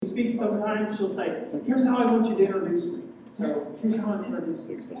speaks sometimes, she'll say, here's how I want you to introduce me. So here's how I'm introducing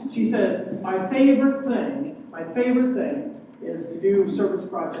you. She says, my favorite thing is to do service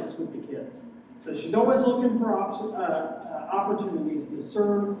projects with the kids. So she's always looking for opportunities to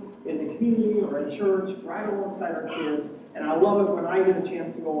serve in the community or at church, right alongside our kids. And I love it when I get a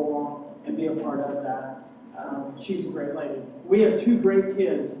chance to go along and be a part of that. She's a great lady. We have two great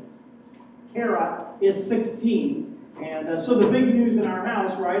kids. Kara is 16. And so the big news in our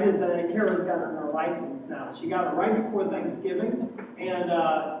house, right, is that Kara's got her license now. She got it right before Thanksgiving.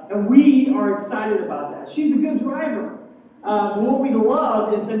 And we are excited about that. She's a good driver. What we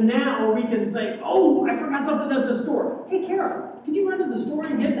love is that now we can say, oh, I forgot something at the store. Hey, Kara, can you run to the store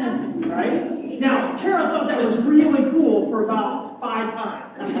and get that? Right? Now, Kara thought that was really cool for about 5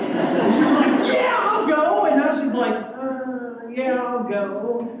 times. And she was like, yeah, I'll go. And now she's like, yeah, I'll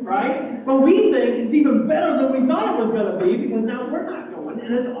go. Right? But we think it's even better than we thought it was going to be because now we're not going,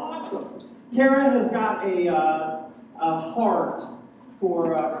 and it's awesome. Kara has got a heart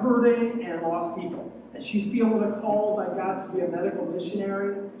for hurting and lost people. And she's feeling a call by God to be a medical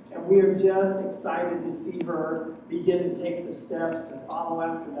missionary, and we are just excited to see her begin to take the steps to follow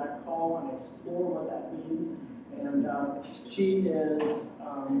after that call and explore what that means. And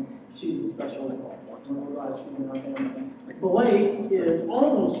she's a special little. So we're glad she's in our family. Blake is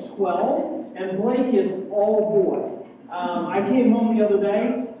almost 12, and Blake is all boy. I came home the other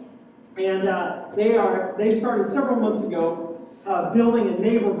day, and they started several months ago building a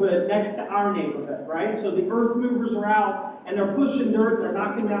neighborhood next to our neighborhood, right? So the earth movers are out, and they're pushing dirt, they're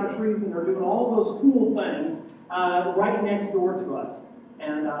knocking down trees, and they're doing all those cool things right next door to us.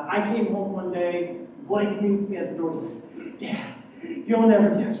 And I came home one day, Blake meets me at the door and says, Dad, you'll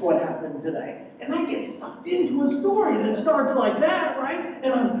never guess what happened today. And I get sucked into a story that starts like that, right?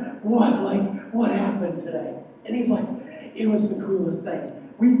 And I'm, what, Blake? What happened today? And he's like, it was the coolest thing.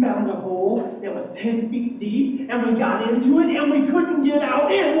 We found a hole that was 10 feet deep, and we got into it, and we couldn't get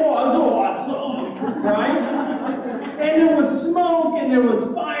out. It was awesome, right? And there was smoke, and there was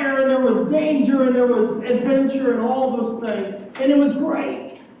fire, and there was danger, and there was adventure, and all those things. And it was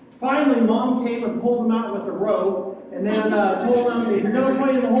great. Finally, Mom came and pulled him out with a rope, and then told him, if you're going to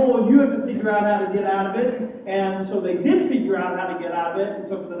play in the hole, you have to figure out how to get out of it. And so they did figure out how to get out of it. And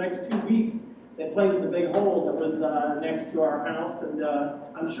so for the next 2 weeks, they played in the big hole that was next to our house. And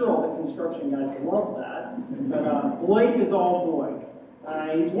I'm sure all the construction guys love that. But Blake is all boy.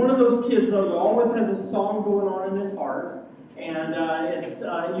 He's one of those kids, though, that always has a song going on in his heart. And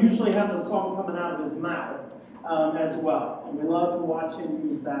usually has a song coming out of his mouth as well. And we love to watch him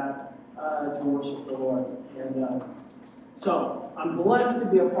use that to worship the Lord. And so I'm blessed to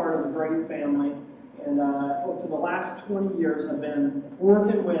be a part of a great family. And for the last 20 years, I've been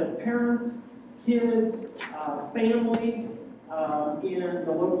working with parents, kids, families in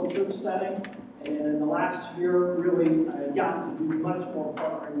the local church setting. And in the last year, really, I got to do much more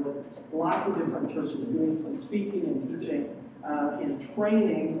partnering with lots of different churches, doing some speaking and teaching and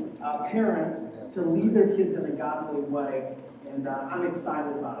training parents to lead their kids in a godly way. And I'm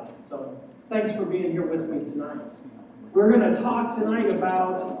excited about it. So thanks for being here with me tonight. We're going to talk tonight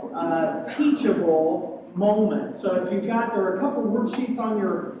about teachable moments. So if you've got, there are a couple worksheets on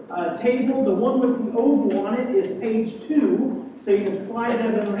your table. The one with the oval on it is page 2, so you can slide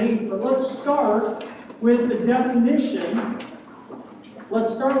that underneath. But let's start with the definition.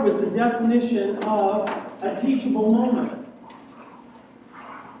 Let's start with the definition of a teachable moment.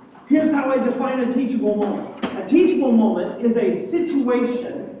 Here's how I define a teachable moment. A teachable moment is a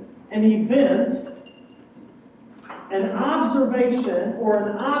situation, an event, an observation, or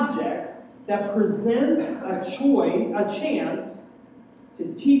an object that presents a chance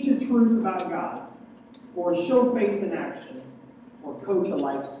to teach a truth about God, or show faith in actions, or coach a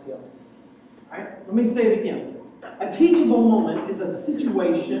life skill. All right? Let me say it again. A teachable moment is a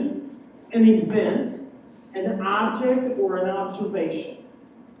situation, an event, an object, or an observation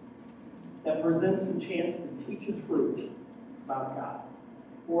that presents a chance to teach a truth about God,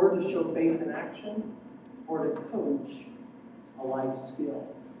 or to show faith in action, or to coach a life skill.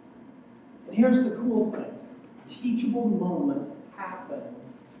 And here's the cool thing. Teachable moments happen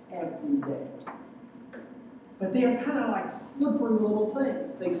every day. But they are kind of like slippery little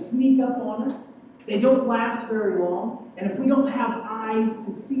things. They sneak up on us. They don't last very long. And if we don't have eyes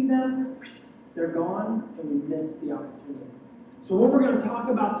to see them, they're gone and we miss the opportunity. So what we're going to talk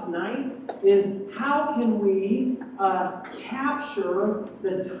about tonight is how can we capture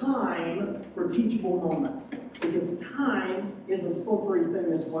the time for teachable moments. Because time is a slippery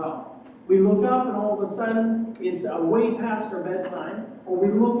thing as well. We look up and all of a sudden it's way past our bedtime, or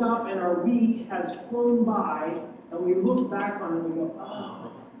we look up and our week has flown by and we look back on it and we go,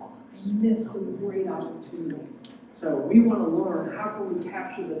 oh, miss some great opportunities. So we want to learn how can we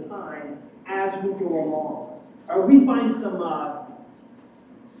capture the time as we go along. We find some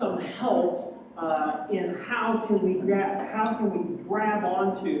help in how can we grab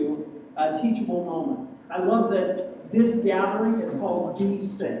onto teachable moments. I love that this gathering is called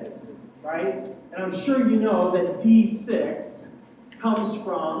D6, right? And I'm sure you know that D6 comes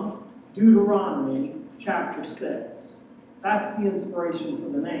from Deuteronomy chapter 6. That's the inspiration for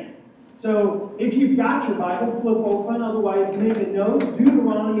the name. So if you've got your Bible, flip open, otherwise make a note,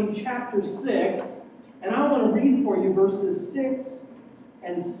 Deuteronomy chapter 6, and I want to read for you verses 6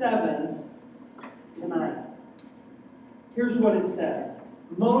 and 7 tonight. Here's what it says.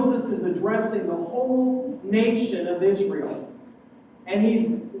 Moses is addressing the whole nation of Israel, and he's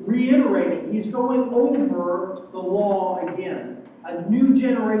reiterating, he's going over the law again, a new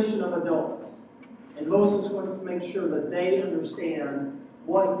generation of adults. And Moses wants to make sure that they understand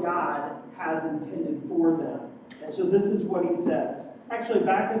what God has intended for them. And so this is what he says. Actually,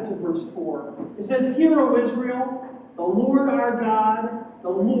 back up to verse 4. It says, "Hear, O Israel, the Lord our God, the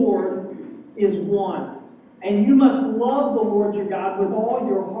Lord is one. And you must love the Lord your God with all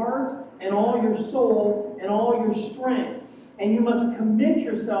your heart and all your soul and all your strength. And you must commit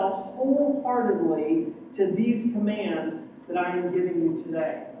yourselves wholeheartedly to these commands that I am giving you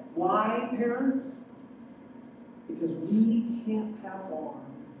today." Why, parents? Because we can't pass on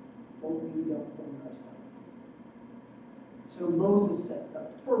what we don't learn ourselves. So Moses says the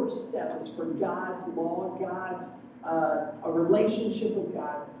first step is for God's law, a relationship with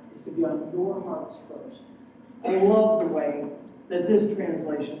God is to be on your hearts first. I love the way that this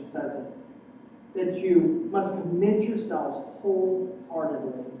translation says it, that you must commit yourselves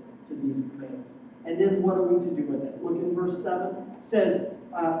wholeheartedly to these commands. And then what are we to do with it? Look in verse 7. It says,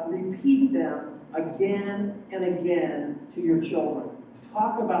 repeat them again and again to your children.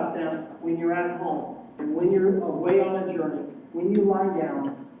 Talk about them when you're at home, and when you're away on a journey, when you lie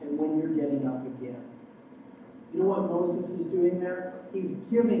down, and when you're getting up again. You know what Moses is doing there? He's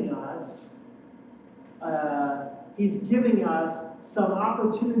giving us some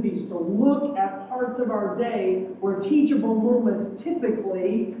opportunities to look at parts of our day where teachable moments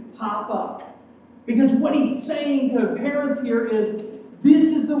typically pop up. Because what he's saying to parents here is, this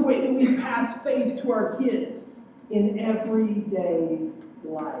is the way that we pass faith to our kids in everyday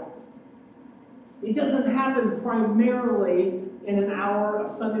life. It doesn't happen primarily in an hour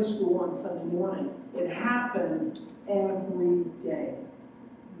of Sunday school on Sunday morning. It happens every day,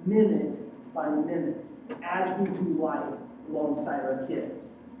 minute by minute, as we do life alongside our kids.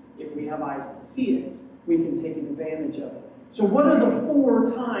 If we have eyes to see it, we can take advantage of it. So what are the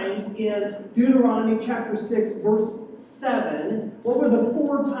 4 times in Deuteronomy chapter 6, verse 7? What were the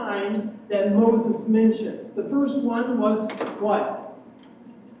 4 times that Moses mentions? The first one was what?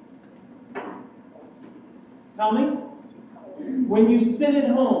 Tell me? When you sit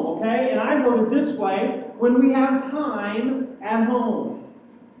at home, okay? And I wrote it this way, when we have time at home.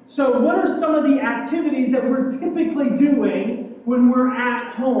 So what are some of the activities that we're typically doing when we're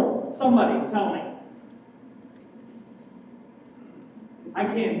at home? Somebody tell me. I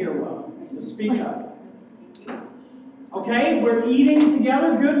can't hear well, so speak up. Okay, we're eating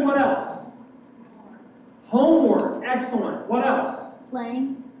together. Good. What else? Homework. Excellent. What else?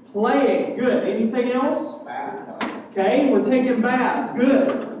 Playing. Playing. Good. Anything else? Okay, we're taking baths.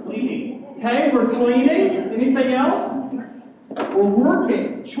 Good. Cleaning. Okay, we're cleaning. Anything else? We're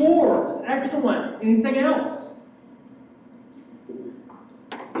working. Chores. Excellent. Anything else?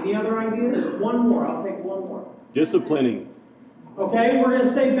 Any other ideas? One more. I'll take one more. Disciplining. Okay, we're going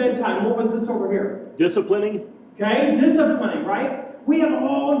to say bedtime. What was this over here? Disciplining. Okay, disciplining, right? We have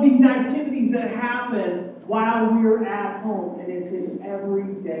all of these activities that happen while we're at home, and it's in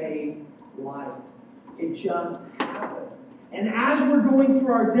everyday life. It just happens. And as we're going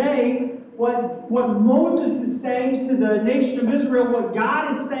through our day, what Moses is saying to the nation of Israel, what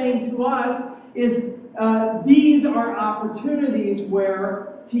God is saying to us, is these are opportunities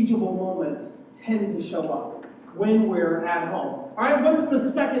where teachable moments tend to show up when we're at home. All right, what's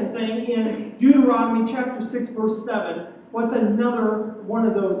the second thing in Deuteronomy chapter 6, verse 7? What's another one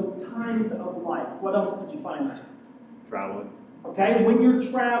of those times of life? What else did you find there? Traveling. Okay, when you're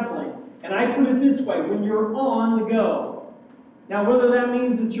traveling. And I put it this way, when you're on the go. Now, whether that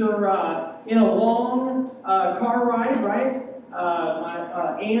means that you're in a long car ride, right?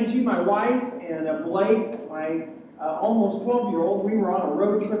 Angie, my wife, and Blake, my almost 12-year-old, we were on a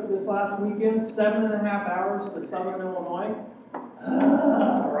road trip this last weekend, 7.5 hours to Southern Illinois.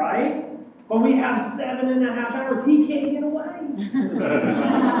 Right? But we have 7.5 hours. He can't get away.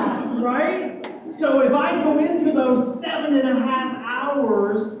 Right? So if I go into those 7.5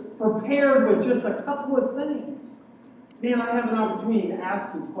 hours prepared with just a couple of things. Man, I have an opportunity to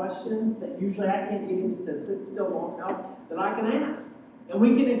ask some questions that usually I can't get him to sit still long enough that I can ask. And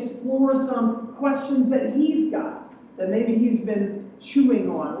we can explore some questions that he's got, that maybe he's been chewing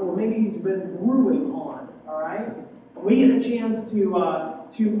on, or maybe he's been brewing on, all right? And we get a chance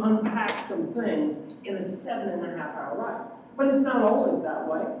to unpack some things in a 7.5-hour ride. But it's not always that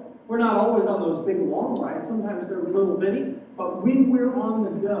way. We're not always on those big long rides. Sometimes they're little bitty. But when we're on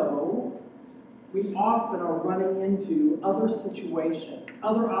the go, we often are running into other situations,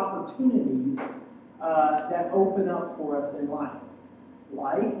 other opportunities that open up for us in life.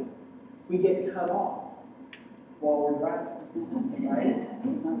 Like, we get cut off while we're driving,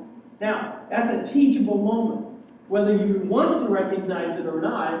 right? Now, that's a teachable moment. Whether you want to recognize it or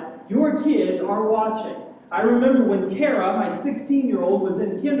not, your kids are watching. I remember when Kara, my 16-year-old, was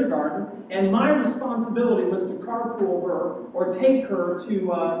in kindergarten, and my responsibility was to carpool her or take her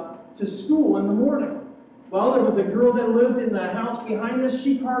to school in the morning. Well, there was a girl that lived in the house behind us.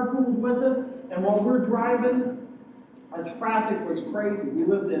 She carpooled with us, and while we're driving, our traffic was crazy. We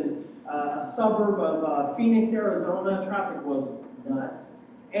lived in a suburb of Phoenix, Arizona. Traffic was nuts.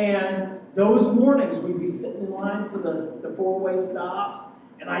 And those mornings, we'd be sitting in line for the four-way stop,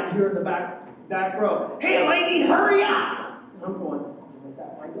 and I'd hear in the back row, "Hey, lady, hurry up!" And I'm going, "Was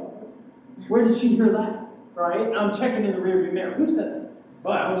that my daughter? Where did she hear that?" Right? I'm checking in the rearview mirror. Who said that?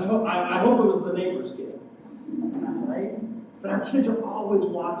 Well, I hope it was the neighbor's kid. Right? But our kids are always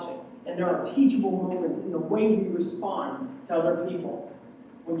watching, and there are teachable moments in the way we respond to other people.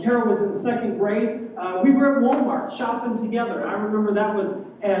 When Kara was in second grade, we were at Walmart shopping together. I remember that was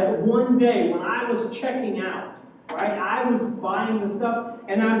one day when I was checking out, right? I was buying the stuff,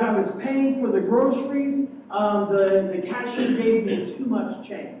 and as I was paying for the groceries, the cashier gave me too much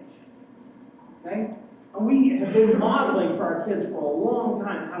change. Okay? And we have been modeling for our kids for a long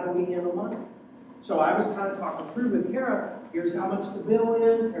time how do we handle money. So I was kind of talking through with Kara, here's how much the bill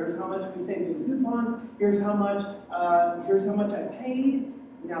is, here's how much we saved in coupons, here's how much I paid,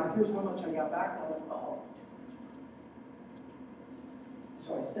 now here's how much I got back. And I went, oh.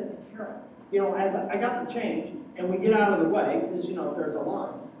 So I said to Kara, as I got the change, and we get out of the way, because there's a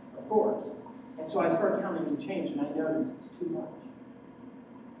line, of course. And so I start counting the change, and I notice it's too much.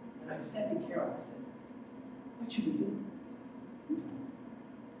 And I said to Kara, I said, what should we do?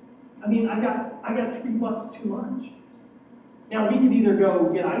 I mean, I got $3 too much. Now we could either go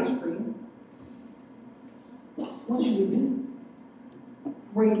get ice cream. What should we do?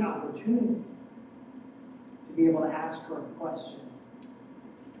 Great opportunity to be able to ask her a question.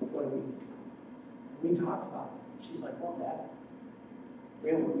 What do we do? We talked about it. She's like, well, Dad,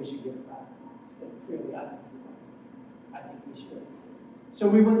 really, we should give it back. I said, really, I think we should. So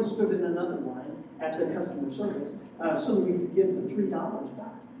we went and stood in another line at the customer service so that we could give the $3 back.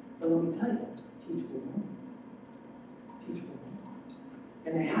 But let me tell you, teachable moment. Teachable moment.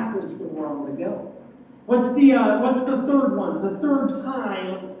 And it happens when we're on the go. What's the third one? The third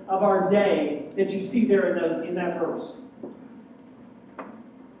time of our day that you see there in that verse.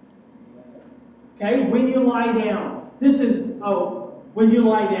 Okay, when you lie down. This is, when you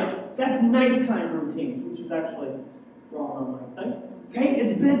lie down. That's nighttime routines, which is actually wrong on my thing. Okay,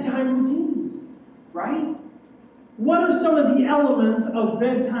 it's bedtime routines, right? What are some of the elements of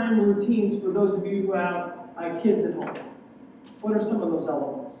bedtime routines for those of you who have kids at home? What are some of those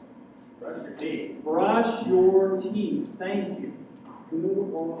elements? Brush your teeth. Brush your teeth. Thank you. Good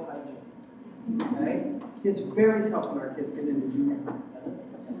oral hygiene. Okay? It's very tough when our kids get into junior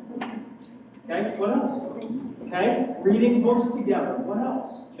high. Okay, what else? Okay, reading books together. What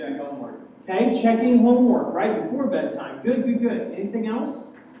else? Check homework. Okay, checking homework right before bedtime. Good, good, good. Anything else?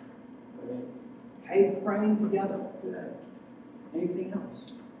 Okay, praying together. Good. Anything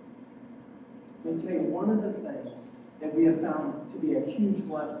else? Let me tell you, one of the things that we have found to be a huge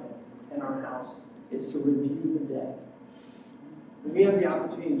blessing in our house is to review the day. And we have the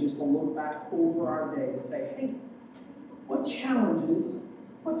opportunity just to look back over our day to say, hey, what challenges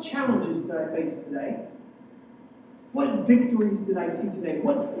did I face today? What victories did I see today?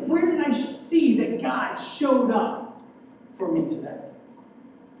 Where did I see that God showed up for me today?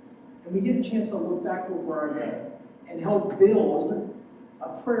 And we get a chance to look back over our day and help build a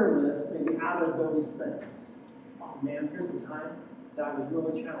prayer list maybe out of those things. Oh man, here's a time that I was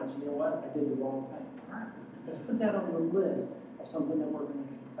really challenged. You know what? I did the wrong thing. All right, let's put that on the list of something that we're going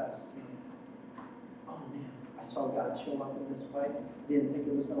to confess to. Oh man, I saw God show up in this way. Didn't think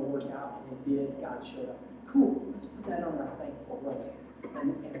it was going to work out, and it did. God showed up. Cool. Let's put that on our thankful list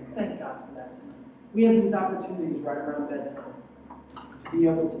and thank God for that tonight. We have these opportunities right around bedtime to be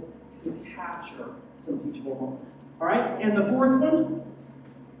able to capture some teachable moments. All right, and the fourth one?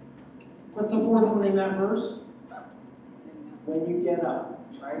 What's the fourth one in that verse? When you get up,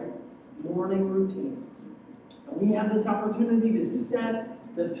 right? Morning routines. And we have this opportunity to set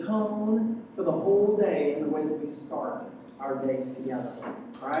the tone for the whole day in the way that we start our days together,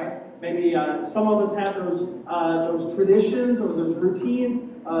 right? Maybe some of us have those traditions or those routines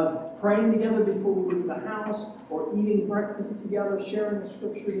of praying together before we leave the house, or eating breakfast together, sharing the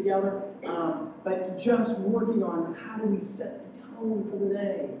scripture together, but just working on how do we set the tone for the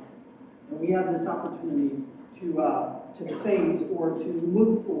day. And we have this opportunity to face or to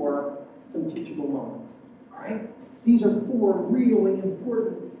look for some teachable moments, right? These are four really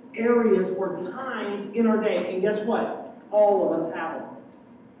important areas or times in our day, and guess what? All of us have them.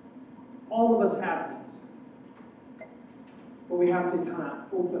 All of us have these. But we have to kind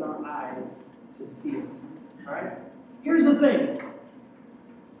of open our eyes to see it. All right? Here's the thing.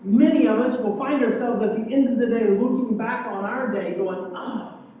 Many of us will find ourselves at the end of the day looking back on our day going,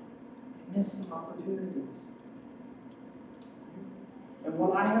 I missed some opportunities. And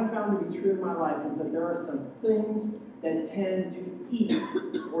what I have found to be true in my life is that there are some things that tend to eat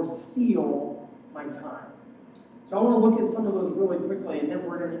or steal my time. So I want to look at some of those really quickly, and then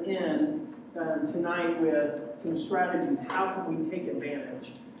we're going to end tonight with some strategies. How can we take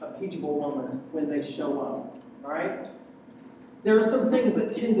advantage of teachable moments when they show up? All right? There are some things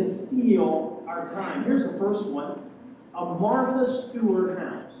that tend to steal our time. Here's the first one: a Martha Stewart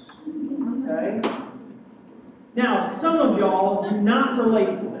house. Okay? Now, some of y'all do not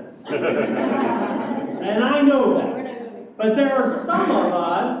relate to this. And I know that. But there are some of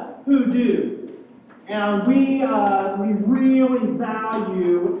us who do. And we really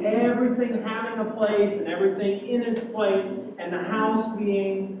value everything having a place and everything in its place, and the house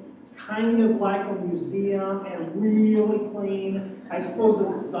being kind of like a museum and really clean. I suppose that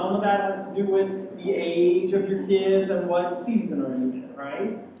some of that has to do with the age of your kids and what season are you in,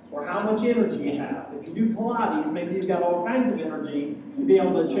 right? Or how much energy you have. If you do Pilates, maybe you've got all kinds of energy to be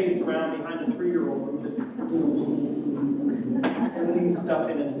able to chase around behind a 3-year-old and just and leave stuff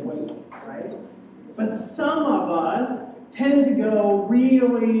in his wake, right? But some of us tend to go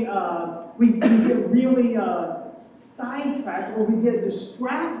really, we get really sidetracked, or we get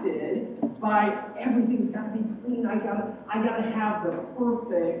distracted by everything's got to be clean. I gotta have the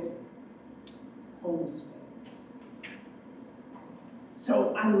perfect home space.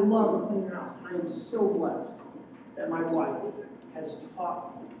 So I love a clean house. I am so blessed that my wife has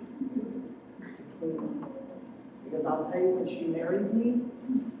taught me to clean. Because I'll tell you, when she married me,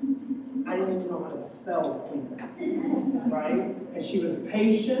 I didn't even know how to spell clean, right? And she was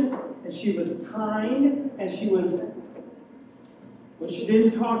patient, and she was kind, and she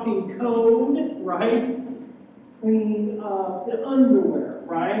didn't talk in code, right? Clean the underwear,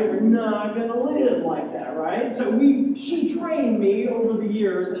 right? We're not gonna live like that, right? So she trained me over the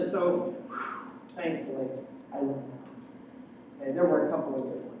years, and so thankfully I learned. And there were a couple of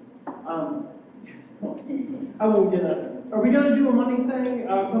good ones. I won't get it. Are we going to do a money thing?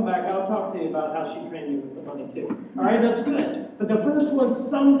 I'll come back. I'll talk to you about how she trained you with the money too. All right, that's good. But the first one,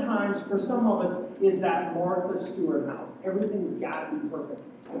 sometimes for some of us, is that Martha Stewart house. Everything's got to be perfect.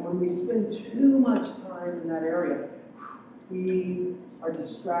 And when we spend too much time in that area, we are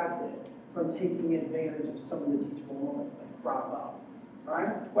distracted from taking advantage of some of the teachable moments that crop up. All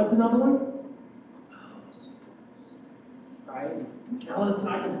right? What's another one? Right? Now listen,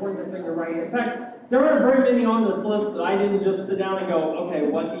 I can point the finger right here. In fact, there aren't very many on this list that I didn't just sit down and go, okay,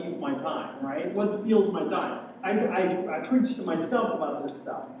 what eats my time, right? What steals my time? I preach to myself about this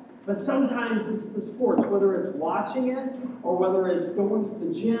stuff. But sometimes it's the sports, whether it's watching it, or whether it's going to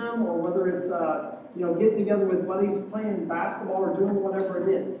the gym, or whether it's getting together with buddies playing basketball or doing whatever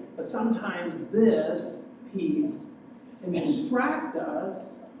it is. But sometimes this piece can distract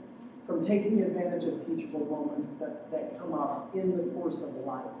us from taking advantage of teachable moments that come up in the course of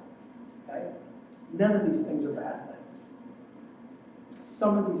life. Okay? None of these things are bad things.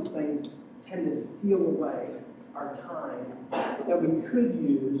 Some of these things tend to steal away our time that we could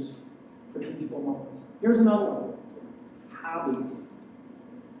use for teachable moments. Here's another one. Hobbies.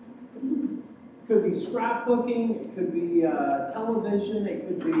 It could be scrapbooking, it could be television, it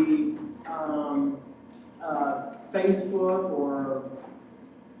could be Facebook, or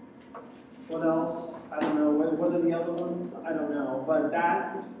what else? I don't know. What are the other ones? I don't know. But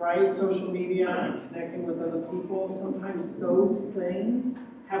that, right? Social media and connecting with other people, sometimes those things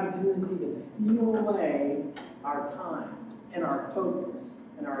have a tendency to steal away our time and our focus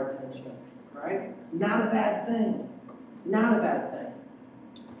and our attention, right? Not a bad thing. Not a bad thing.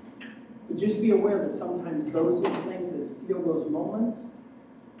 But just be aware that sometimes those are the things that steal those moments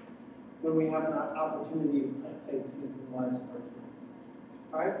when we have an opportunity to plant faith seeds in the lives of our kids.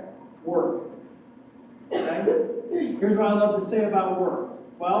 All right? Work. Okay? Here's what I love to say about work.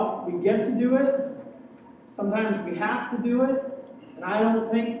 Well, we get to do it. Sometimes we have to do it. And I don't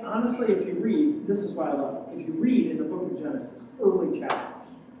think, honestly, if you read, this is what I love. If you read in the book of Genesis, early chapters,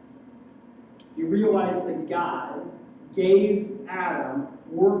 you realize that God gave Adam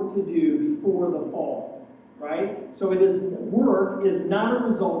work to do before the fall, right? So work is not a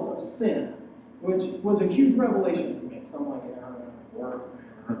result of sin, which was a huge revelation for me. So I'm like, work,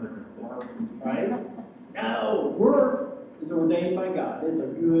 right? No, work is ordained by God. It's a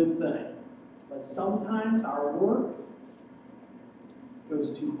good thing. But sometimes our work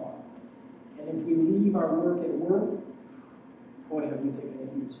goes too far. And if we leave our work at work, boy, have we taken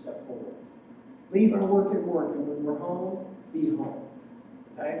a huge step forward. Leave our work at work, and when we're home, be home.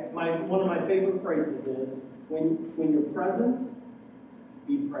 Okay? One of my favorite phrases is, when you're present,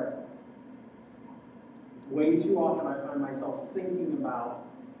 be present. Way too often I find myself thinking about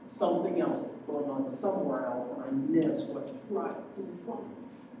something else that's going on somewhere else, and I miss what's right in front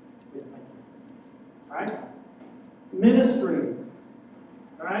with my kids. All right? Ministry.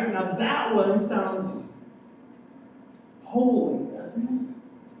 All right? Now that one sounds holy, doesn't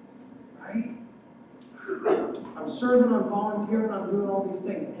it? Right? I'm serving, I'm volunteering, I'm doing all these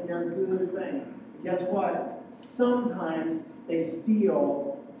things, and they're good things. But guess what? Sometimes they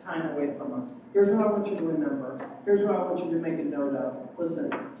steal time away from us. Here's what I want you to remember. Here's what I want you to make a note of. Listen,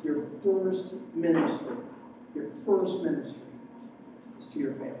 your first ministry is to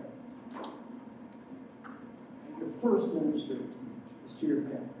your family. Your first ministry is to your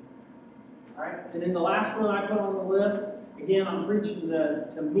family. All right? And then the last one I put on the list, again, I'm preaching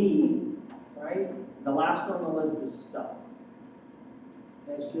to me, right? The last one on the list is stuff.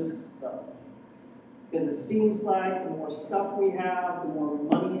 It's just stuff. Because it seems like the more stuff we have, the more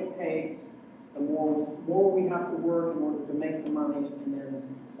money it takes, the more we have to work in order to make the money, and then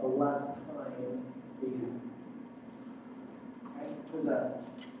the less time we have. Right?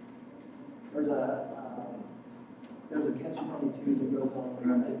 There's a catch-22 that goes on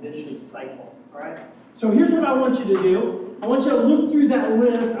there, a vicious cycle. All right. So here's what I want you to do. I want you to look through that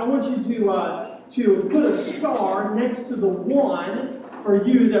list. I want you to put a star next to the one for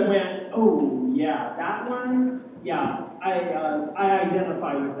you that went, oh yeah, that one. Yeah, I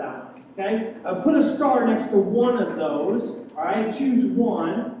identify with that one. Okay. Put a star next to one of those. All right. Choose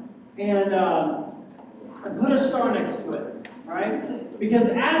one and put a star next to it. All right. Because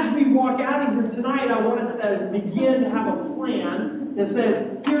as we walk out of here tonight, I want us to begin to have a plan that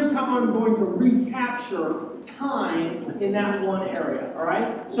says, here's how I'm going to recapture time in that one area, all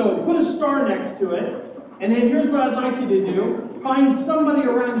right? So put a star next to it, and then here's what I'd like you to do. Find somebody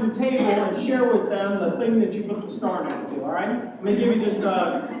around your table and share with them the thing that you put the star next to, all right? I'm going to give you just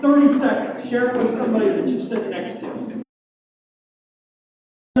 30 seconds. Share it with somebody that you sit next to.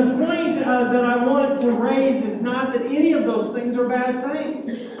 The point that I want to raise is not that any of those things are bad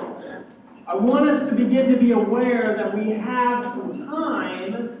things. I want us to begin to be aware that we have some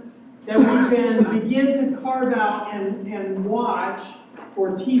time that we can begin to carve out and watch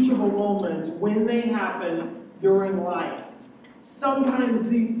for teachable moments when they happen during life. Sometimes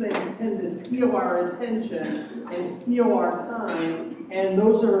these things tend to steal our attention and steal our time, and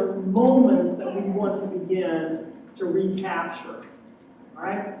those are moments that we want to begin to recapture. All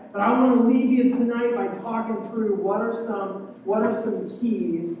right? But I want to leave you tonight by talking through what are some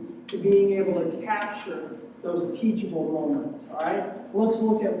keys to being able to capture those teachable moments. All right? Let's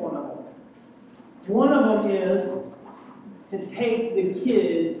look at one of them. One of them is to take the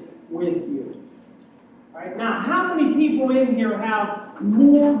kids with you. All right? Now, how many people in here have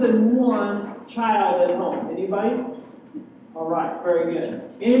more than one child at home? Anybody? All right, very good.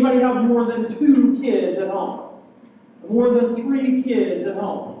 Anybody have more than 2 kids at home? More than 3 kids at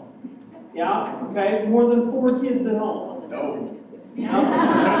home? Yeah? Okay. More than 4 kids at home? No.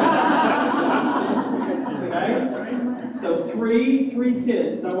 Okay. So 3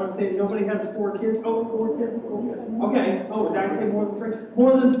 kids. I want to say nobody has 4 kids. Oh, 4 kids. 4 kids. Okay. Oh, did I say more than 3?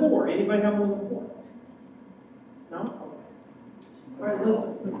 More than 4. Anybody have more than 4? No? All right.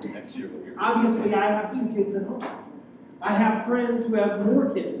 Listen. Obviously, I have 2 kids at home. I have friends who have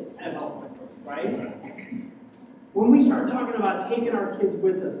more kids at home. Right? When we start talking about taking our kids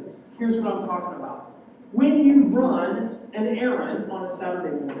with us, here's what I'm talking about. When you run an errand on a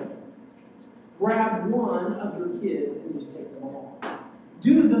Saturday morning, grab one of your kids and just take them along.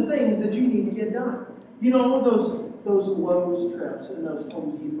 Do the things that you need to get done. You know, those Lowe's trips and those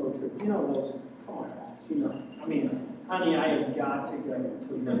Home Depot trips. You know those. Come on, guys. You know. I mean, honey, I have got to go to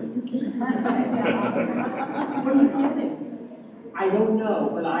them. What are you kidding? I don't know,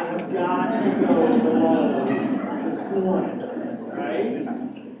 but I have got to go to Lowe's this morning, right?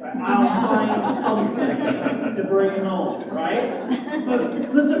 I'll find something to bring home, right?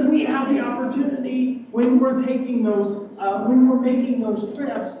 But listen, we have the opportunity when we're taking those, when we're making those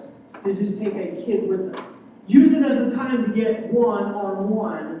trips, to just take a kid with us. Use it as a time to get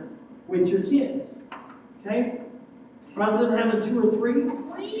one-on-one with your kids, okay? Rather than having 2 or 3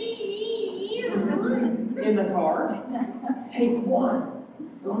 in the car, take one.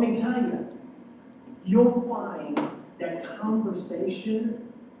 Let me tell you, you'll find that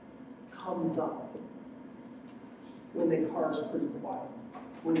conversation comes up when the car's pretty quiet,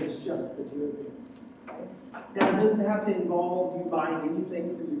 when it's just the 2 of you. Okay? Now, it doesn't have to involve you buying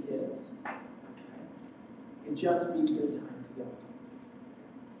anything for your kids. It just be a good time together.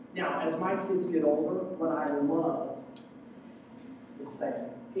 Now, as my kids get older, what I love is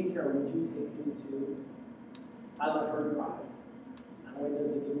saying, hey, Carol, would you take me to? I let her drive. Not only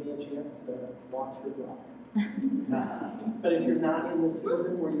does it give me a chance to watch her drive. But if you're not in the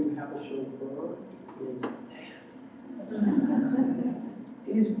season where you have a chauffeur,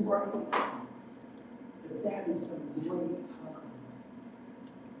 it is great. But that is some great time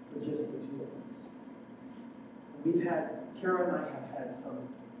for just the 2 of us. Kara and I have had some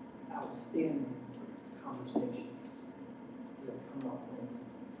outstanding conversations that have come up with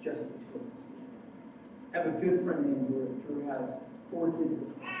just the 2 of us. I have a good friend named Drew. Drew has 4 kids.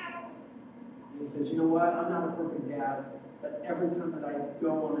 And he says, you know what, I'm not a perfect dad, but every time that I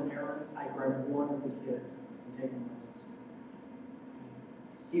go on an errand, I grab one of the kids and take them with us.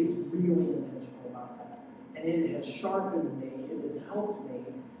 He is really intentional about that. And it has sharpened me, it has helped me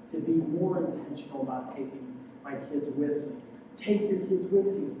to be more intentional about taking my kids with me. Take your kids with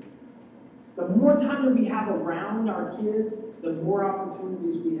you. The more time that we have around our kids, the more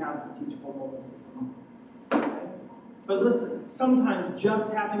opportunities we have for teachable moments to come. Okay? But listen, sometimes just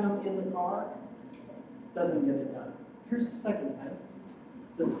having them in the car doesn't get it done. Here's the second thing.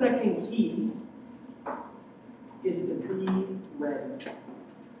 The second key is to be ready.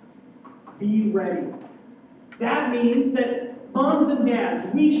 Be ready. That means that moms and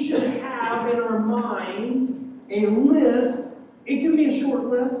dads, we should have in our minds a list. It can be a short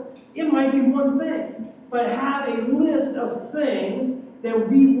list. It might be one thing. But have a list of things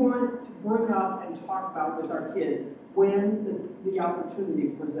that we want to bring up and talk about with our kids when the opportunity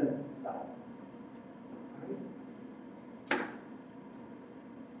presents itself. Right?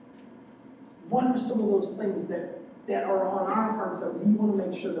 What are some of those things that are on our hearts that we want to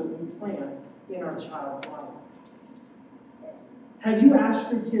make sure that we plant in our child's life? Have you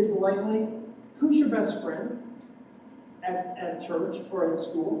asked your kids lately, who's your best friend at church or at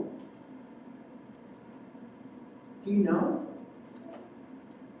school? Do you know?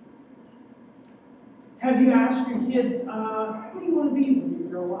 Have you asked your kids, what do you want to be when you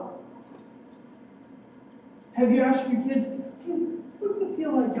grow up? Have you asked your kids, hey, what do you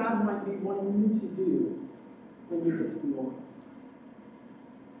feel like God might be wanting you to do when you get to be older?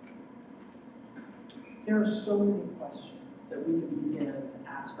 There are so many questions that we can begin to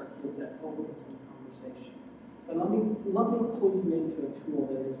ask our kids that help us in conversation. But let me clue you into a tool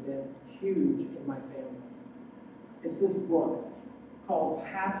that has been huge in my family. It's this book called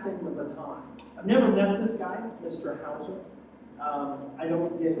Passing the Baton. I've never met this guy, Mr. Hauser. I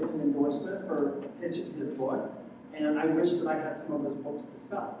don't get an endorsement for pitching his book, and I wish that I had some of his books to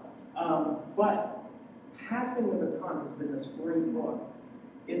sell. But Passing the Baton has been this great book.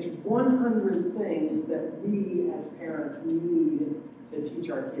 It's 100 things that we as parents need to teach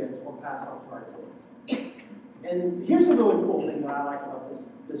our kids or pass on to our kids. And here's a really cool thing that I like about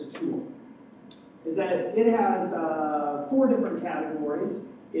this tool, is that it has 4 different categories.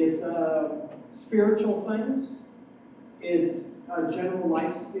 It's spiritual things, it's general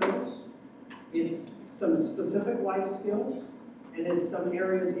life skills, it's some specific life skills, and it's some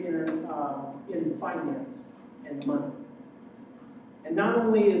areas in finance and money. And not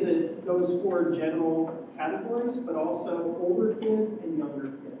only is it those 4 general categories, but also older kids and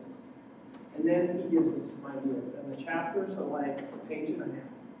younger kids. And then he gives us some ideas. And the chapters are like a page and a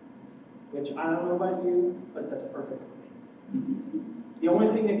half, which I don't know about you, but that's perfect for me. The only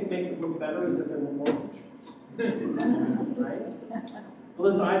thing that can make the book better is if there were more pictures. Right? But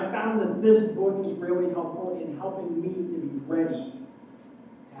listen, I found that this book is really helpful in helping me to be ready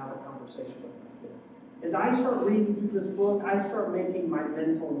to have a conversation with my kids. As I start reading through this book, I start making my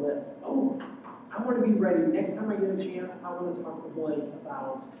mental list. Oh, I want to be ready. Next time I get a chance, I want to talk to Blake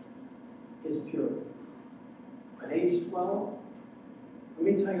about his purity. At age 12, let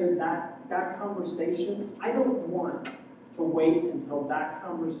me tell you that conversation, I don't want to wait until that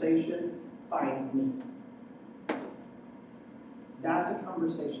conversation finds me. That's a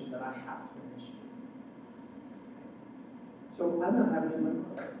conversation that I have to initiate. So I'm not having it in my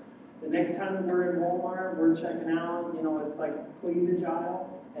car. The next time that we're in Walmart, we're checking out, it's like cleavage aisle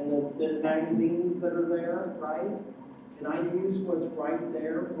and the magazines that are there, right? Can I use what's right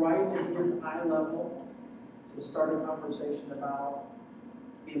there, right at his eye level, to start a conversation about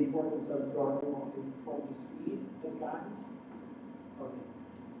the importance of growing what we see as guys? Okay.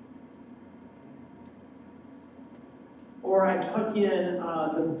 Or I tuck in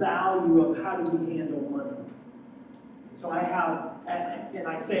the value of how do we handle money. So I have, and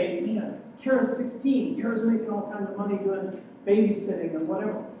I say, man, Kara's 16, Kara's making all kinds of money doing babysitting and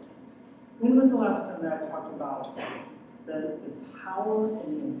whatever. When was the last time that I talked about the power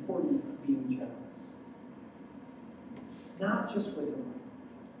and the importance of being generous? Not just with her money,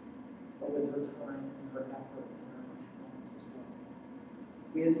 but with her time and her effort and her talents as well.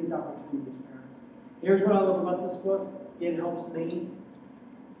 We have these opportunities, parents. Here's what I love about this book. It helps me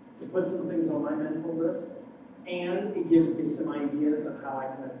to put some things on my mental list, and it gives me some ideas of how I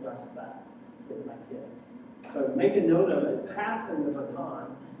can address that with my kids. So make a note of it. Passing the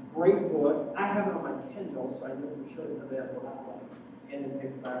baton. Great book. I have it on my Kindle, so I know for sure it's available that way, and in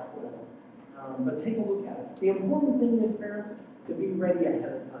paperback, whatever. But take a look at it. The important thing is, parents, to be ready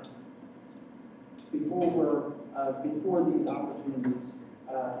ahead of time before these opportunities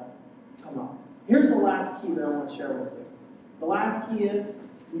come up. Here's the last key that I want to share with you. The last key is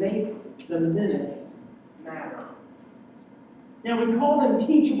make the minutes matter. Now, we call them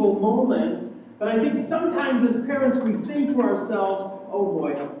teachable moments, but I think sometimes as parents we think to ourselves, oh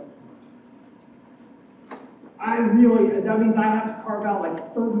boy, that means I have to carve out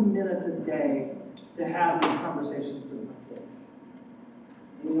like 30 minutes a day to have these conversations with my kids.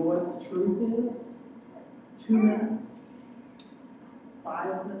 And you know what the truth is? 2 minutes,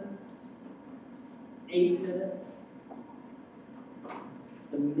 5 minutes, 8 minutes.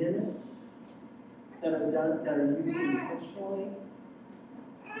 The minutes that are used intentionally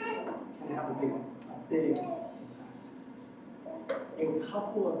can have a big impact. A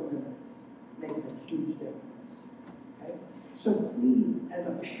couple of minutes makes a huge difference. Okay? So please, as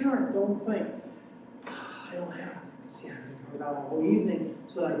a parent, don't think, I don't have to see, I can talk about the whole evening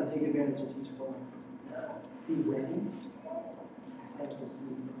so that I can take advantage of teachable moments. Be ready and to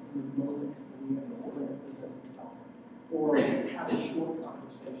see the moment when you have the moment present itself. Or have a short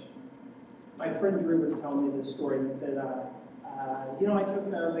conversation. My friend Drew was telling me this story. He said, I took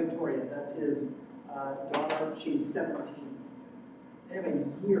Victoria, that's his daughter, she's 17. They have a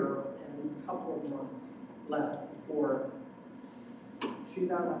year and a couple of months left before she's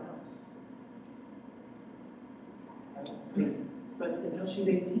out of the house. But until she's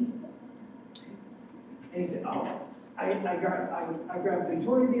 18. And he said, I grabbed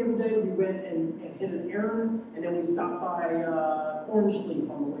Victoria the other day, we went and hit an errand, and then we stopped by Orange Leaf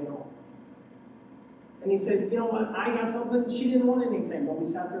on the way home. And he said, you know what, I got something, she didn't want anything. When we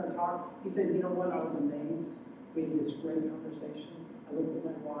sat there and talked, he said, you know what, I was amazed. We had this great conversation. I looked at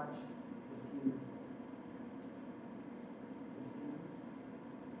my watch, 15 minutes. 15 minutes.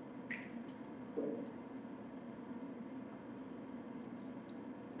 Quick.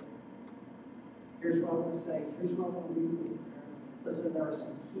 Here's what I want to say. Here's what I want to leave with you, parents. Listen, there are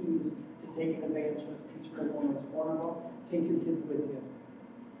some keys to taking advantage of teachable moments. One of them, take your kids with you.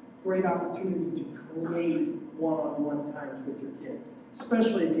 Great opportunity to create one-on-one times with your kids,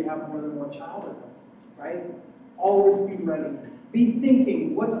 especially if you have more than one child at home, right? Always be ready. Be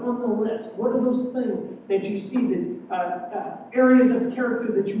thinking, what's on the list? What are those things that you see, that areas of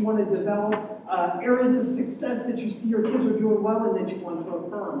character that you want to develop, areas of success that you see your kids are doing well and that you want to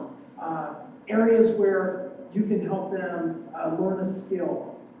affirm, areas where you can help them learn a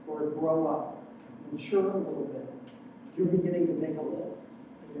skill or grow up, mature a little bit. You're beginning to make a list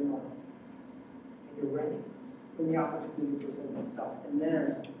in your life. And you're ready when the opportunity presents itself. And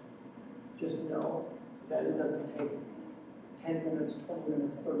then just know that it doesn't take 10 minutes, 20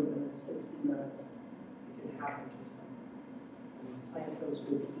 minutes, 30 minutes, 60 minutes. It can happen just like that. And we plant those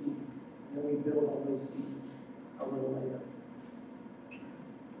good seeds, and then we build on those seeds a little later.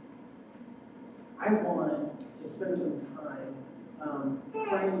 I want to spend some time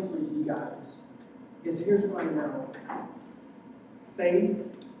praying for you guys. Because here's what I know. Faith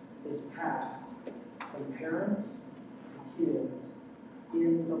is passed from parents to kids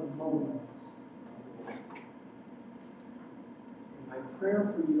in the moments of life. And my prayer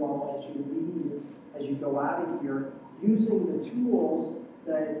for you all as you leave, as you go out of here, using the tools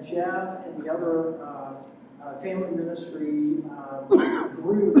that Jeff and the other family ministry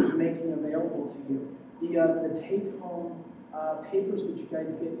group is making available to you. The take-home papers that you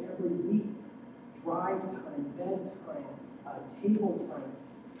guys get every week, drive time, bedtime, table time.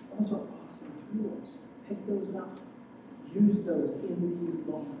 Those are awesome tools. Pick those up. Use those in these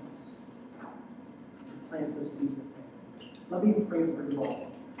moments to plant those seeds of faith. Let me pray for you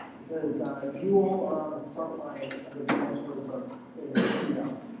all, because you all are on the front line of the evangelism in the kingdom,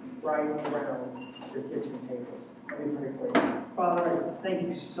 right around your kitchen tables. Let me pray for you. Father, I thank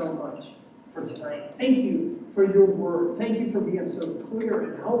you so much for tonight. Thank you for your word. Thank you for being so clear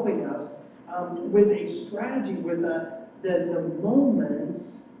and helping us with a strategy, with the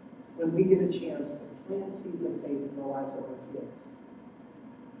moments when we get a chance to plant seeds of faith in the lives of our kids.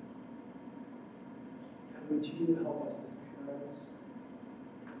 God, would you help us as parents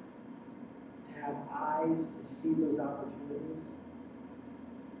to have eyes to see those opportunities?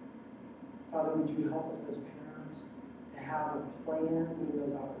 Father, would you help us as parents to have a plan when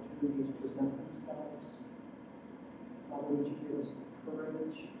those opportunities present themselves? Father, would you give us the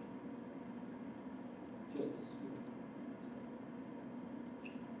courage just to speak?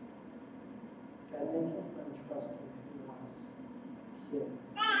 God, thank you for entrusting to us kids.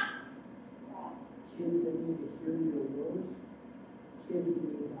 Kids that need to hear your word. Kids that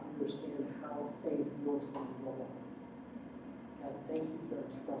need to understand how faith works in your life. God, thank you for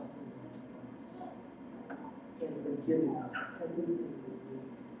entrusting them to us and for giving us everything we need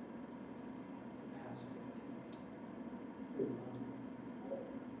to pass through. We love you.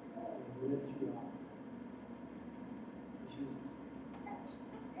 We lift you up. In Jesus' name.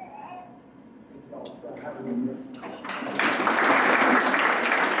 Thank you all for having me here.